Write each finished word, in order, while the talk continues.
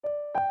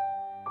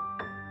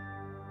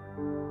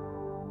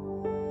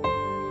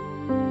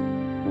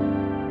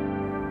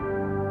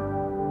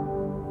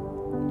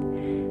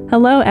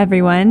Hello,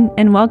 everyone,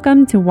 and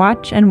welcome to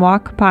Watch and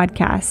Walk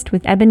podcast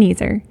with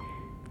Ebenezer.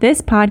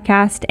 This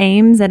podcast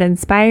aims at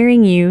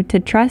inspiring you to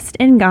trust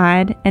in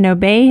God and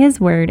obey His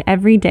word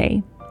every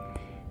day.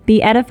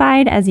 Be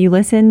edified as you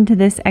listen to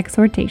this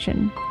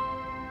exhortation.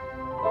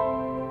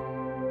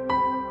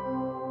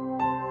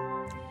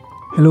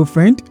 Hello,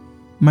 friend.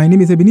 My name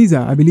is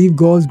Ebenezer. I believe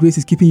God's grace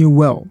is keeping you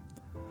well.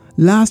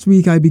 Last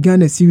week, I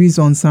began a series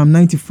on Psalm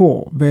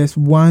 94, verse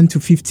 1 to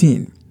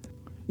 15.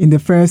 In the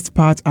first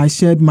part, I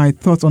shared my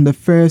thoughts on the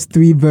first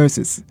 3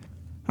 verses.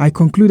 I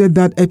concluded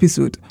that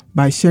episode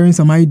by sharing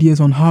some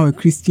ideas on how a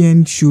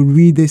Christian should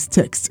read this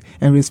text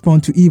and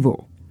respond to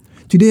evil.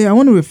 Today, I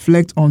want to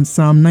reflect on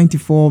Psalm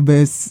 94,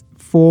 verse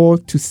 4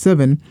 to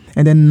 7,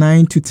 and then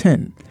 9 to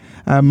 10.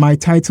 My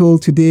title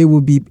today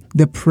will be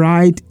The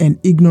Pride and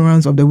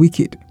Ignorance of the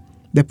Wicked.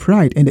 The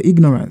Pride and the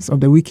Ignorance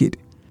of the Wicked.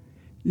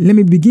 Let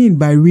me begin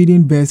by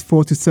reading verse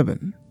 4 to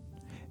 7.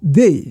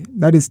 They,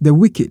 that is the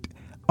wicked,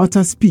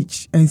 utter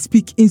speech and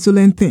speak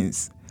insolent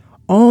things.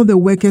 All the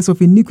workers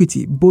of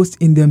iniquity boast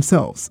in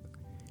themselves.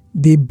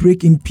 They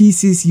break in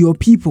pieces your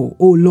people,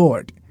 O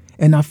Lord,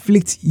 and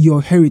afflict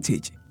your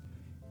heritage.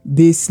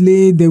 They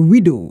slay the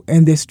widow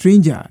and the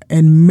stranger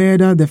and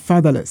murder the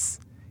fatherless.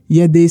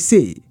 Yet they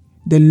say,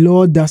 the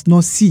Lord does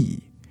not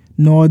see,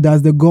 nor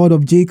does the God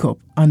of Jacob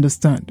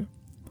understand.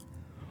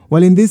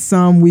 Well, in this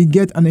psalm, we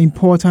get an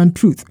important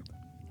truth.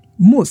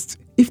 Most,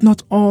 if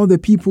not all, the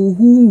people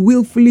who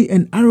willfully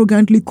and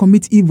arrogantly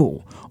commit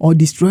evil or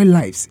destroy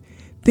lives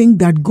think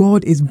that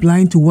God is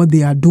blind to what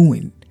they are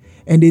doing,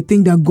 and they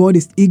think that God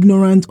is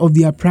ignorant of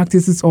their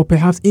practices or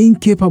perhaps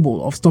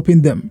incapable of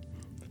stopping them.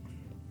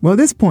 Well,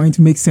 this point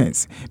makes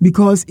sense,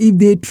 because if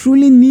they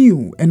truly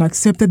knew and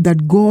accepted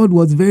that God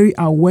was very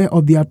aware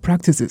of their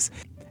practices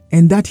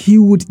and that He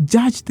would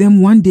judge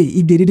them one day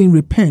if they didn't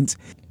repent,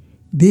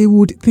 they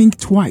would think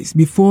twice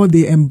before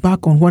they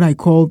embark on what I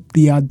call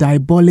their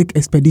diabolic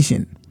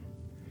expedition.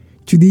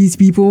 To these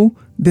people,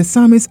 the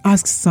psalmist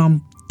asks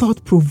some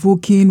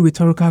thought-provoking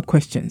rhetorical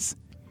questions.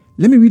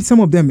 Let me read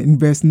some of them in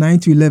verse 9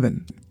 to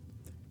 11.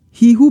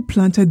 He who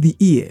planted the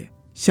ear,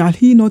 shall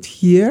he not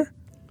hear?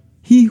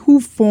 He who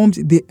formed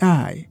the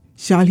eye,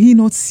 shall he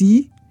not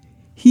see?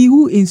 He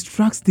who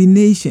instructs the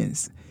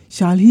nations,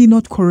 shall he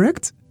not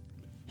correct?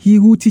 He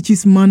who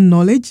teaches man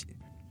knowledge?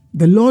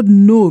 The Lord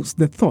knows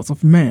the thoughts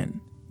of man,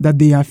 that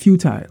they are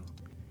futile.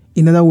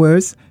 In other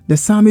words, the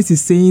psalmist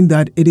is saying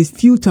that it is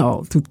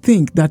futile to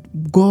think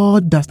that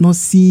God does not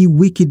see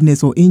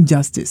wickedness or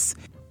injustice,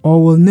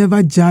 or will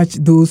never judge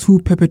those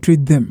who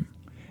perpetrate them.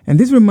 And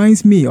this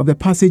reminds me of the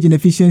passage in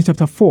Ephesians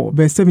chapter 4,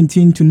 verse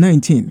 17 to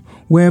 19,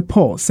 where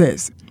Paul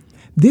says,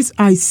 "This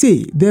I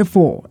say,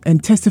 therefore,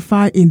 and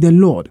testify in the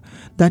Lord,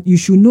 that you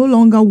should no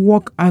longer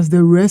walk as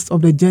the rest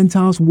of the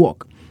Gentiles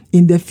walk,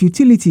 in the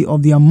futility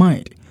of their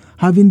mind,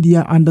 having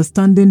their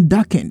understanding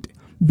darkened,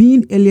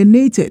 being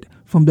alienated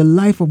from the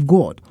life of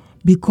God,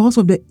 because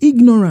of the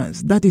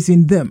ignorance that is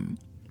in them,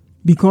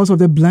 because of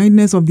the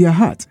blindness of their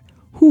heart,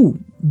 who,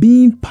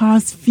 being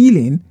past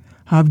feeling,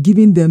 have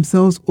given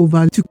themselves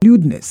over to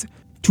lewdness,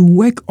 to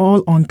work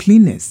all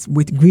uncleanness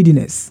with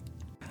greediness."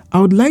 I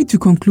would like to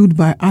conclude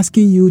by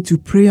asking you to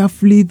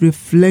prayerfully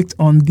reflect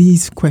on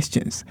these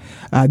questions.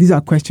 These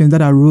are questions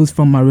that arose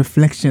from my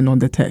reflection on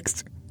the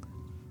text.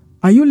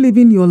 Are you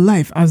living your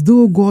life as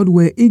though God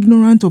were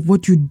ignorant of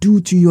what you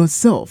do to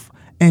yourself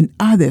and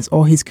others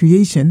or His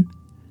creation?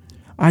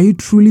 Are you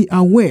truly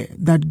aware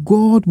that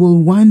God will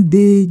one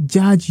day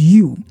judge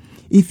you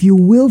if you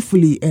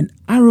willfully and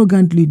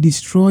arrogantly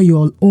destroy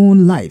your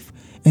own life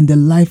and the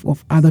life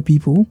of other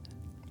people?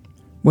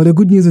 Well, the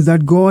good news is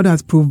that God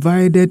has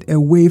provided a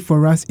way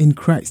for us in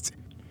Christ.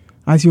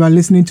 As you are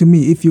listening to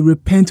me, if you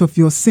repent of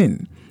your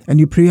sin and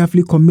you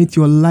prayerfully commit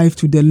your life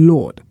to the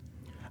Lord,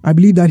 I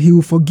believe that He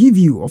will forgive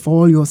you of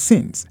all your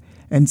sins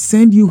and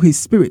send you His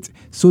Spirit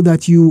so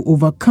that you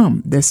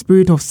overcome the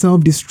spirit of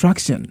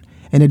self-destruction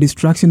and the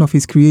destruction of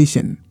His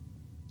creation.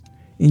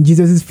 In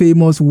Jesus'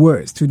 famous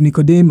words to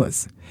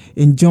Nicodemus,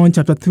 in John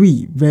chapter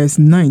 3, verse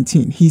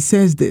 19, He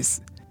says this,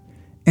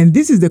 "And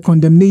this is the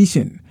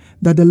condemnation,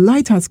 that the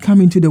light has come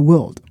into the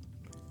world,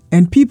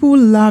 and people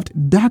loved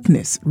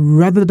darkness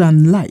rather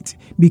than light,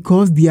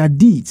 because their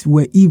deeds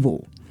were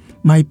evil.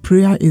 My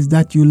prayer is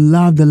that you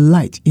love the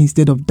light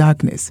instead of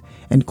darkness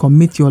and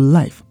commit your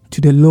life to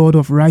the Lord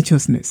of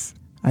righteousness.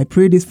 I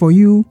pray this for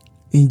you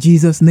in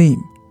Jesus'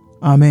 name.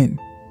 Amen."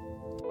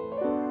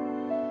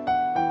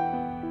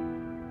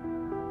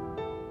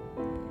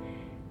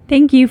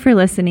 Thank you for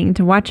listening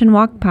to Watch and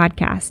Walk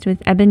podcast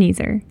with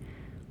Ebenezer.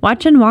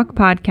 Watch and Walk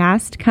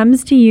podcast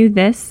comes to you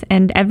this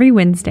and every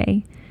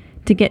Wednesday.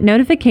 To get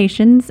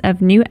notifications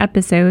of new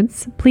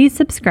episodes, please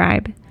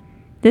subscribe.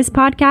 This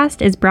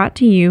podcast is brought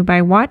to you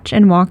by Watch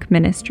and Walk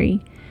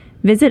Ministry.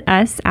 Visit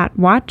us at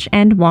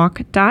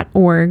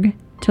watchandwalk.org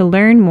to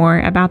learn more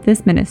about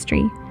this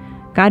ministry.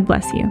 God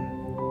bless you.